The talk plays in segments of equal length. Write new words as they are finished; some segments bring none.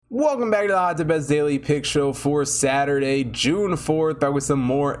Welcome back to the Hot to Best Daily Pick Show for Saturday, June 4th. Back with some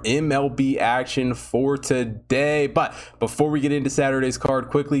more MLB action for today. But before we get into Saturday's card,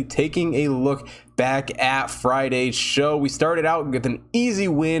 quickly taking a look back at Friday's show. We started out with an easy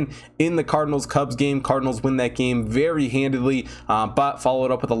win in the Cardinals-Cubs game. Cardinals win that game very handedly, but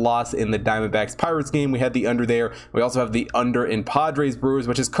followed up with a loss in the Diamondbacks-Pirates game. We had the under there. We also have the under in Padres-Brewers,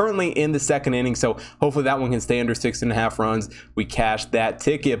 which is currently in the second inning, so hopefully that one can stay under 6.5 runs. We cashed that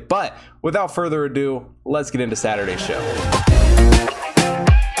ticket. But without further ado, let's get into Saturday's show.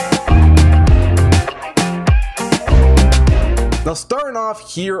 Now, starting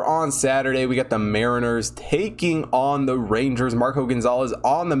off here on Saturday, we got the Mariners taking on the Rangers. Marco Gonzalez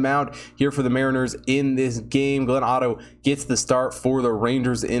on the mound here for the Mariners in this game. Glenn Otto gets the start for the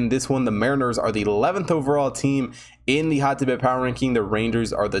Rangers in this one. The Mariners are the 11th overall team in the Hot to Bet Power Ranking. The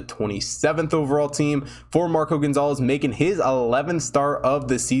Rangers are the 27th overall team. For Marco Gonzalez, making his 11th start of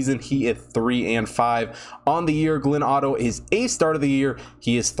the season. He is 3-5 on the year. Glenn Otto is 8th start of the year.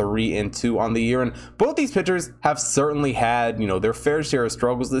 He is 3-2 on the year. And both these pitchers have certainly had, their fair share of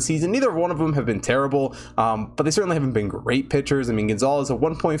struggles this season. Neither one of them have been terrible, but they certainly haven't been great pitchers. I mean, Gonzalez, a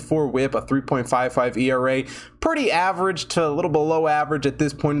 1.4 whip, a 3.55 ERA, pretty average to a little below average at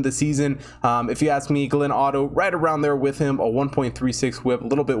this point of the season. If you ask me, Glenn Otto, right around there with him, a 1.36 whip, a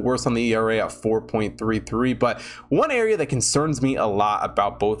little bit worse on the ERA at 4.33. But one area that concerns me a lot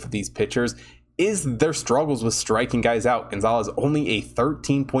about both of these pitchers is their struggles with striking guys out. Gonzalez only a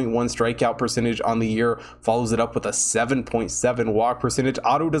 13.1 strikeout percentage on the year, follows it up with a 7.7 walk percentage.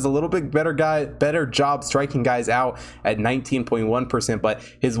 Otto does a little bit better job striking guys out at 19.1%, but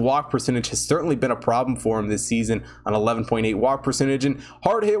his walk percentage has certainly been a problem for him this season, an 11.8 walk percentage. And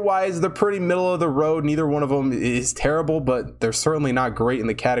hard hit wise, they're pretty middle of the road. Neither one of them is terrible, but they're certainly not great in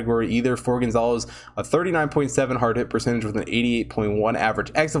the category either. For Gonzalez, a 39.7 hard hit percentage with an 88.1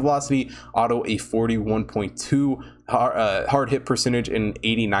 average exit velocity. Otto a 41.2 hard hit percentage and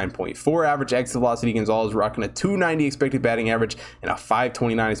 89.4 average exit velocity. Gonzalez rocking a 290 expected batting average and a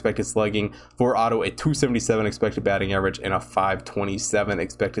 529 expected slugging. For Otto, a 277 expected batting average and a 527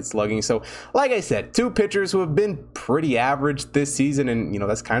 expected slugging. So like I said, two pitchers who have been pretty average this season, and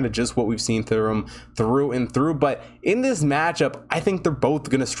that's kind of just what we've seen through them through and through. But in this matchup, I think they're both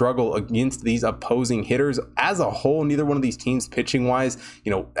going to struggle against these opposing hitters as a whole. Neither one of these teams pitching wise,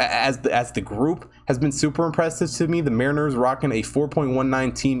 as the group has been super impressive to me. The Mariners rocking a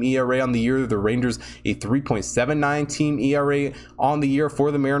 4.19 team ERA on the year. The Rangers a 3.79 team ERA on the year. For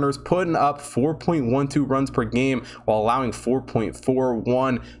the Mariners, putting up 4.12 runs per game while allowing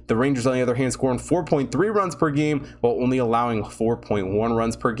 4.41. The Rangers, on the other hand, scoring 4.3 runs per game while only allowing 4.1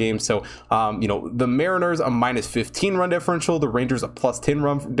 runs per game. So, the Mariners a minus 15 run differential. The Rangers a plus 10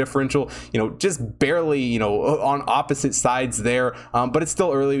 run differential. Just barely, on opposite sides there. But it's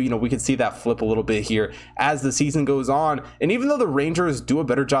still early. We can see that flip a little bit here as the season goes on. And even though the Rangers do a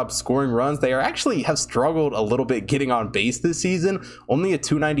better job scoring runs, they have struggled a little bit getting on base this season. Only a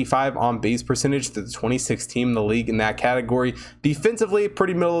 295 on base percentage to the 26th team in the league in that category. Defensively,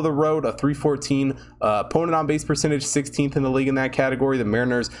 pretty middle of the road, a 314 opponent on base percentage, 16th in the league in that category. The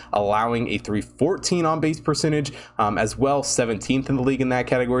Mariners allowing a 314 on base percentage as well, 17th in the league in that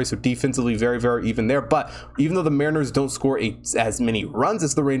category. So defensively, very, very even there. But even though the Mariners don't score as many runs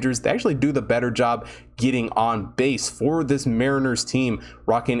as the Rangers, they actually do the better job getting on base. For this Mariners team,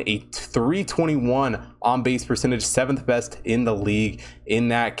 rocking a 321 on base percentage, 7th best in the league in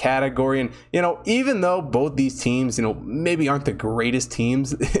that category. And even though both these teams maybe aren't the greatest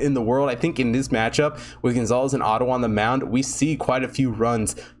teams in the world, I think in this matchup with Gonzalez and Otto on the mound, we see quite a few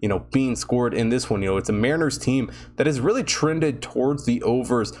runs being scored in this one. It's a Mariners team that has really trended towards the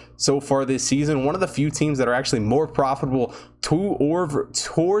overs so far this season. One of the few teams that are actually more profitable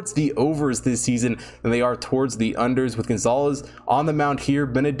towards the overs this season than they are towards the unders. With Gonzalez on the mound here,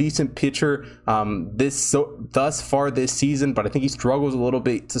 been a decent pitcher thus far this season, but I think he struggles a little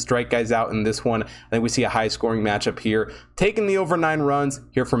bit to strike guys out in this one. I think we see a high scoring matchup here, taking the over 9 runs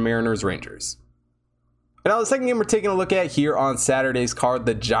here for Mariners Rangers. And now the second game we're taking a look at here on Saturday's card,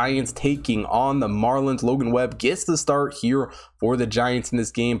 the Giants taking on the Marlins. Logan Webb gets the start here for the Giants in this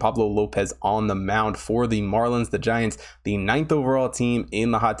game. Pablo Lopez on the mound for the Marlins. The Giants, the 9th overall team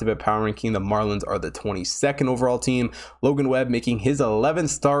in the Hot to Bet Power Ranking. The Marlins are the 22nd overall team. Logan Webb making his 11th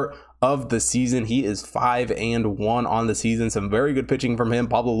start of the season. He is 5-1 on the season. Some very good pitching from him.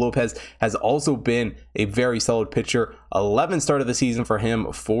 Pablo Lopez has also been a very solid pitcher. 11th start of the season for him,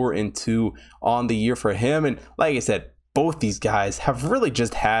 4-2 on the year for him. And like I said, both these guys have really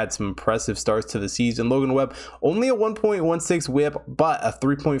just had some impressive starts to the season. Logan Webb, only a 1.16 whip, but a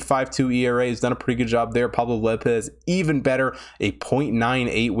 3.52 ERA. Has done a pretty good job there. Pablo Lopez, even better, a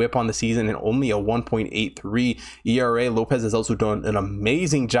 0.98 whip on the season and only a 1.83 ERA. Lopez has also done an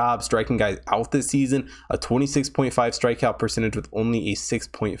amazing job striking guys out this season, a 26.5 strikeout percentage with only a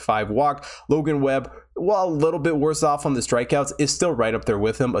 6.5 walk. Logan Webb, well, a little bit worse off on the strikeouts, is still right up there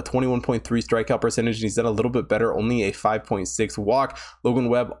with him, a 21.3 strikeout percentage, and he's done a little bit better, only a 5.6 walk. Logan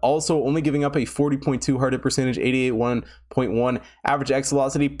Webb also only giving up a 40.2 hard hit percentage, 88.1 average X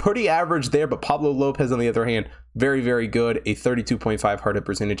velocity, pretty average there. But Pablo Lopez, on the other hand, very, very good, a 32.5 hard hit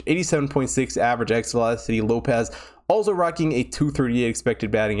percentage, 87.6 average X velocity. Lopez also rocking a 238 expected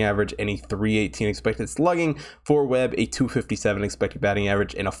batting average and a 318 expected slugging. For Webb, a 257 expected batting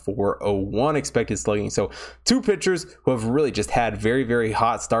average and a 401 expected slugging. So two pitchers who have really just had very, very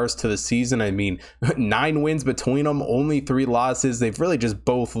hot starts to the season. I mean, 9 wins between them, only 3 losses. They've really just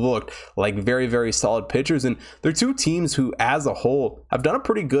both looked like very, very solid pitchers. And they're two teams who, as a whole, have done a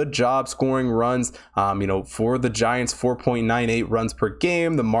pretty good job scoring runs. For the Giants, 4.98 runs per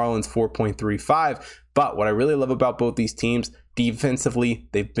game. The Marlins, 4.35. But what I really love about both these teams, defensively,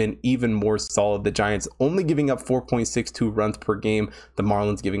 they've been even more solid. The Giants only giving up 4.62 runs per game. The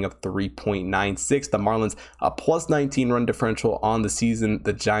Marlins giving up 3.96. The Marlins a plus 19 run differential on the season.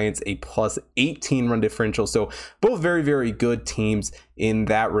 The Giants a plus 18 run differential. So both very, very good teams in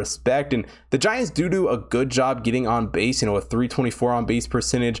that respect. And the Giants do a good job getting on base, a 324 on base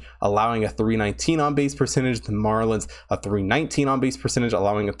percentage, allowing a 319 on base percentage. The Marlins a 319 on base percentage,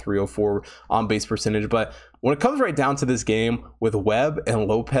 allowing a 304 on base percentage. But when it comes right down to this game with Webb and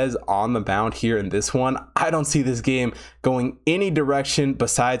Lopez on the mound here in this one, I don't see this game going any direction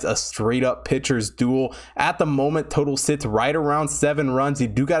besides a straight up pitcher's duel. At the moment, total sits right around 7 runs. You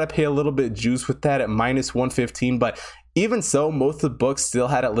do got to pay a little bit juice with that at minus 115, but even so, most of the books still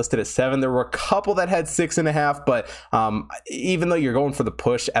had it listed at 7. There were a couple that had 6.5, but even though you're going for the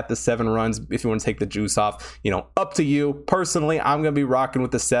push at the 7 runs, if you want to take the juice off, up to you. Personally, I'm going to be rocking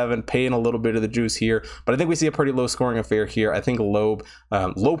with the 7, paying a little bit of the juice here, but I think we see a pretty low scoring affair here. I think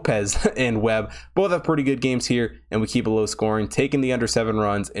Lopez and Webb both have pretty good games here, and we keep a low scoring, taking the under 7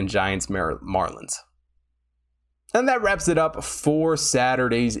 runs in Giants Marlins. And that wraps it up for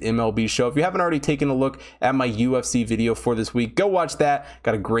Saturday's MLB show. If you haven't already taken a look at my UFC video for this week, go watch that.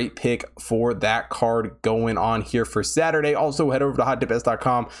 Got a great pick for that card going on here for Saturday. Also, head over to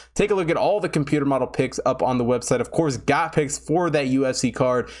hottipbets.com. Take a look at all the computer model picks up on the website. Of course, got picks for that UFC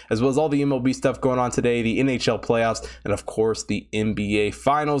card, as well as all the MLB stuff going on today, the NHL playoffs, and of course, the NBA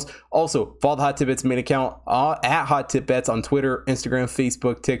finals. Also, follow the Hot Tip Bets main account at Hot Tip Bets on Twitter, Instagram,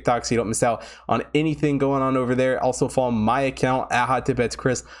 Facebook, TikTok, so you don't miss out on anything going on over there. Also follow my account at Hot Tip Bets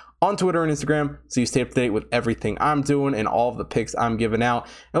Chris on Twitter and Instagram, so you stay up to date with everything I'm doing and all of the picks I'm giving out.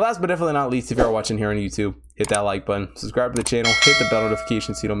 And last but definitely not least, if you're watching here on YouTube, hit that like button, subscribe to the channel, hit the bell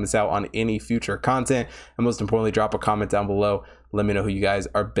notification so you don't miss out on any future content, and most importantly, drop a comment down below. Let me know who you guys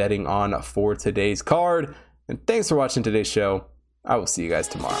are betting on for today's card. And thanks for watching today's show. I will see you guys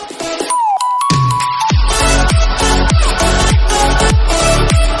tomorrow.